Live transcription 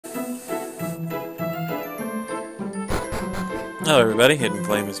Hello everybody, Hidden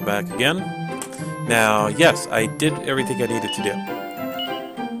Flame is back again. Now, yes, I did everything I needed to do.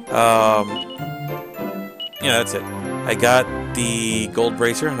 Yeah, that's it. I got the gold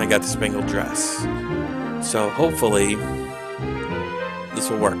bracer and I got the spangled dress. So hopefully,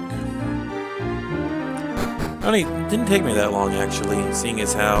 this will work. Only didn't take me that long actually, seeing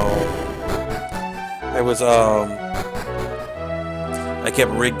as how I was I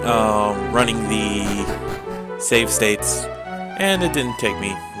kept running the save states, and it didn't take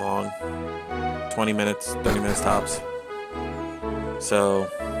me long. 20 minutes, 30 minutes tops. So,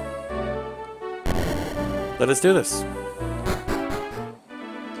 let us do this.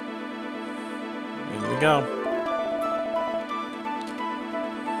 Here we go.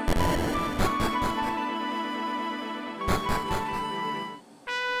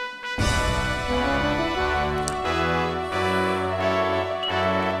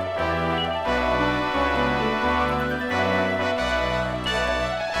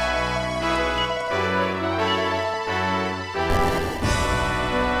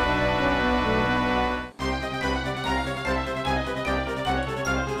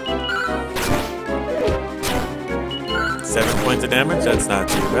 Seven points of damage, that's not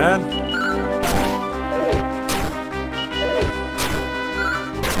too bad.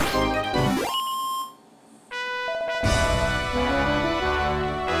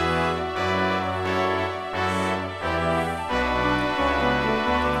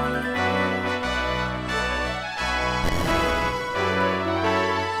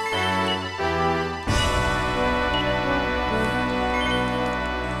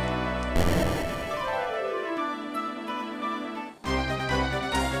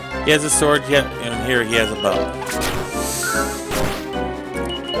 He has a sword, yeah, and here he has a bow.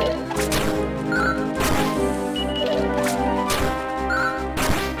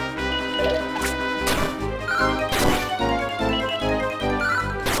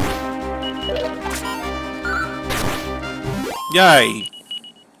 Yay!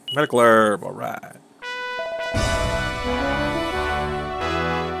 Medical herb, alright.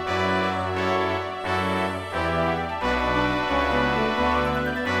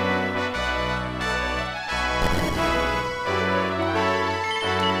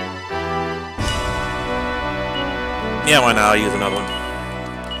 Yeah, why not? I'll use another one.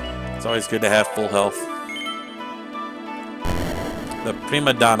 It's always good to have full health. The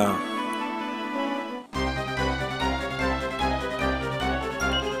Prima Donna.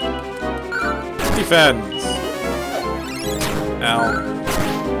 Defense! Ow.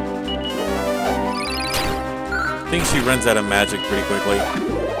 I think she runs out of magic pretty quickly.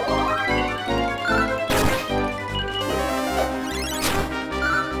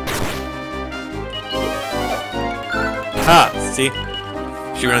 Ah, see?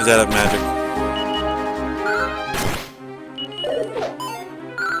 She runs out of magic.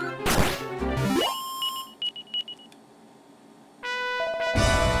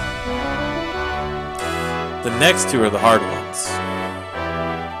 The next two are the hard ones.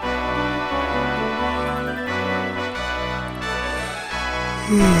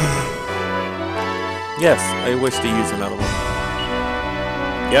 Yes, I wish to use another one.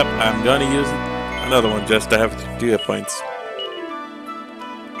 Yep, I'm gonna use another one just to have 2 hit points.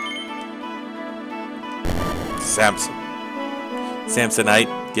 Samson. Samsonite,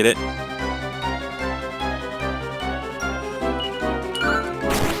 get it?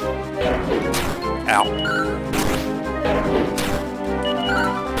 Ow.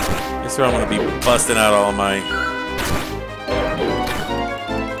 This is where I'm gonna be busting out all my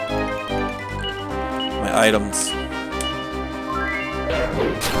items.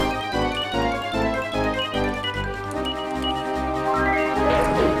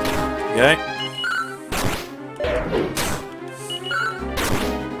 Okay.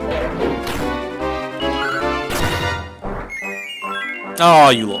 Oh,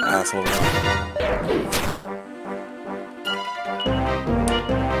 you little asshole.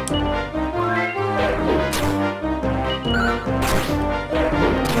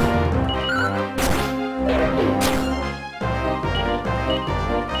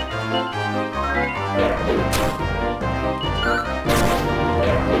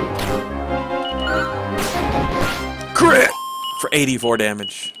 Crit! For 84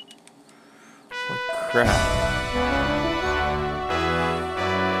 damage. What crap.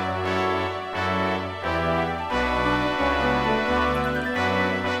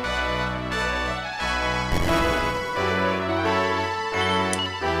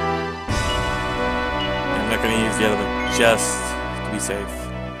 I'm not going to use the other one just to be safe.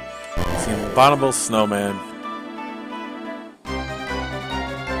 It's the Abominable Snowman.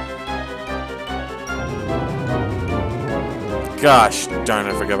 Gosh darn,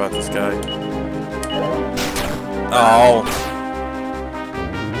 I forgot about this guy. Oh.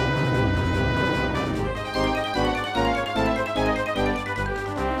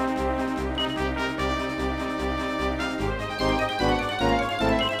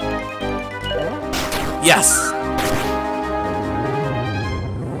 Yes!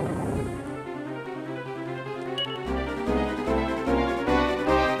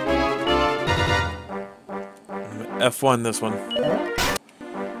 F1 this one.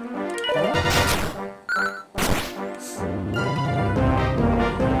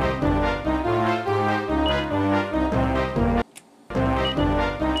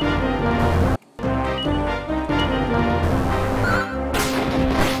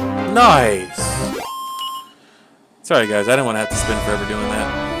 Nice! Sorry guys, I didn't want to have to spin forever doing that.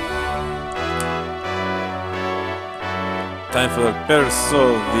 Time for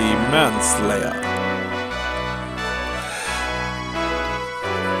Perso the Manslayer.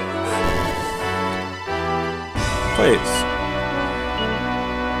 Please.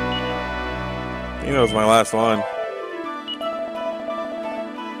 You know it's my last one.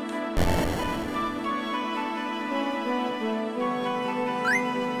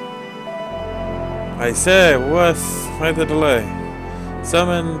 I say, why the delay?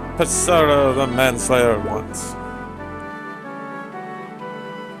 Summon Pateron the Manslayer at once.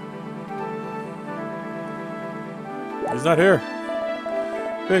 He's not here.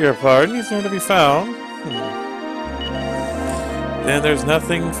 Beg your pardon, he's nowhere to be found. Then there's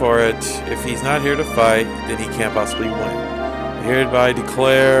nothing for it. If he's not here to fight, then he can't possibly win. I hereby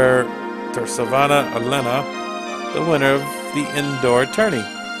declare Savannah Elena the winner of the Endor Tourney.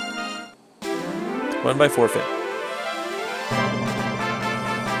 Won by forfeit.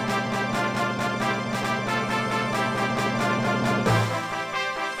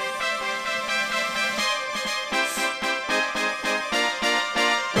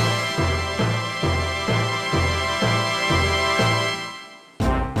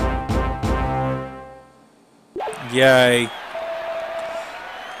 Yay.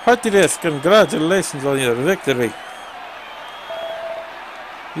 Heartiest congratulations on your victory.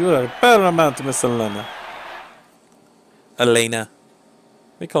 You are paramount, Miss Elena. Elena.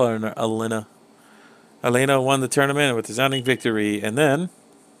 We call her Elena. Elena won the tournament with a resounding victory, and then...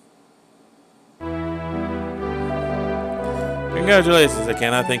 Congratulations, I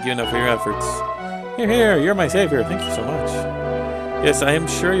cannot thank you enough for your efforts. Here, you're my savior. Thank you so much. Yes, I am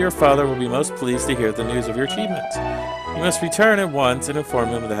sure your father will be most pleased to hear the news of your achievement. You must return at once and inform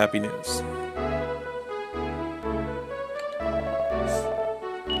him of the happy news.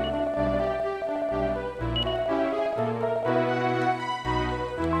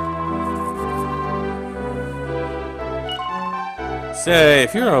 Say,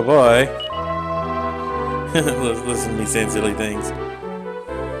 if you're a boy... Listen to me saying silly things.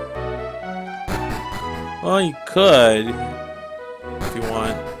 Well, you could, if you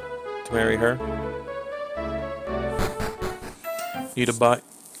want to marry her. Need a buy.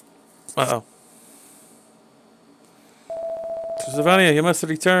 Uh-oh. So, Savannah, you must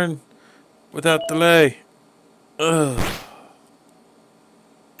return without delay. Ugh.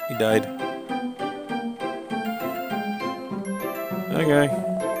 He died. Okay.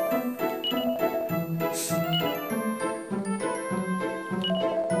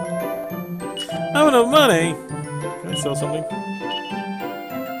 I have enough money. Can I sell something?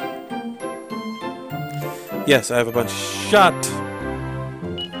 Yes, I have a bunch. Shot.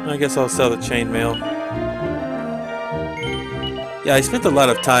 I guess I'll sell the chainmail. Yeah, I spent a lot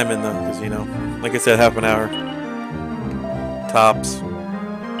of time in them because, you know, like I said, half an hour. Tops.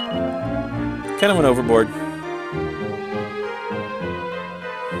 Kind of went overboard.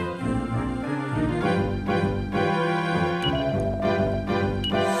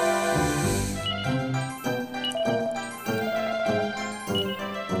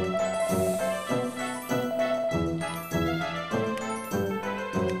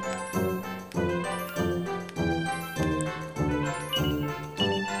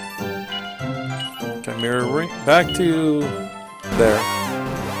 Mirror back to there.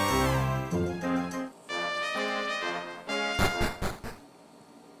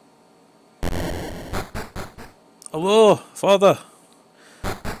 Hello, father.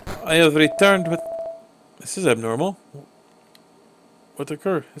 I have returned with... This is abnormal. What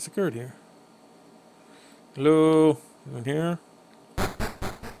occurred? What's occurred here? Hello? Anyone here?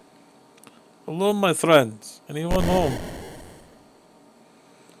 Hello, my friends. Anyone home?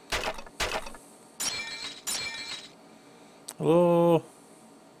 Hello?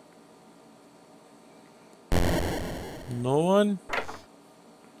 No one?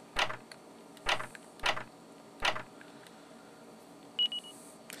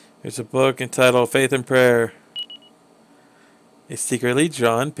 There's a book entitled Faith and Prayer. A secretly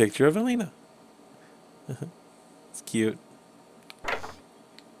drawn picture of Elena. It's cute.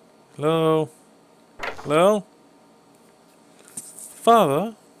 Hello? Hello?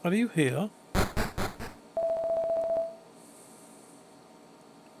 Father, are you here?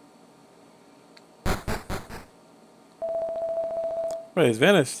 Wait, he's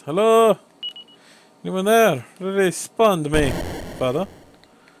vanished. Hello? Anyone there? Respond to me. Father?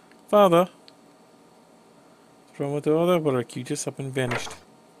 Father? What's wrong with the other work? You just up and vanished.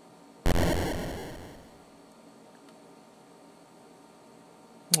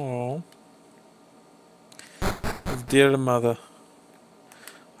 Oh. Dear mother.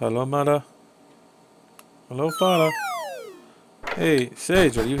 Hello, mother. Hello, father. Hey,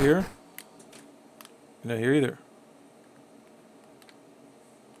 Sage, are you here? You're not here either.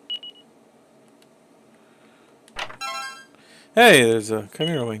 Hey, there's a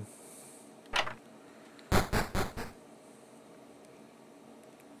chimera wing.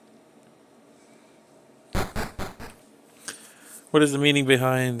 What is the meaning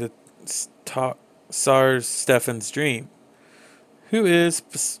behind the SARS Stefan's dream? Who is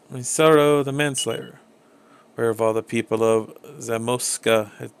Misaro the Manslayer? Where have all the people of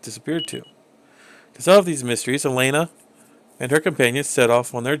Zamoska disappeared to? To solve these mysteries, Elena and her companions set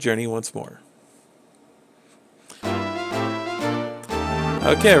off on their journey once more.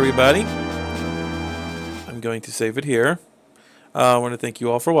 Okay, everybody. I'm going to save it here. I want to thank you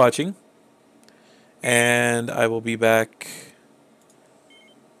all for watching. And I will be back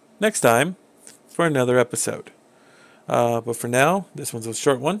next time for another episode. But for now, this one's a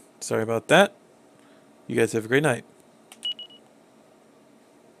short one. Sorry about that. You guys have a great night.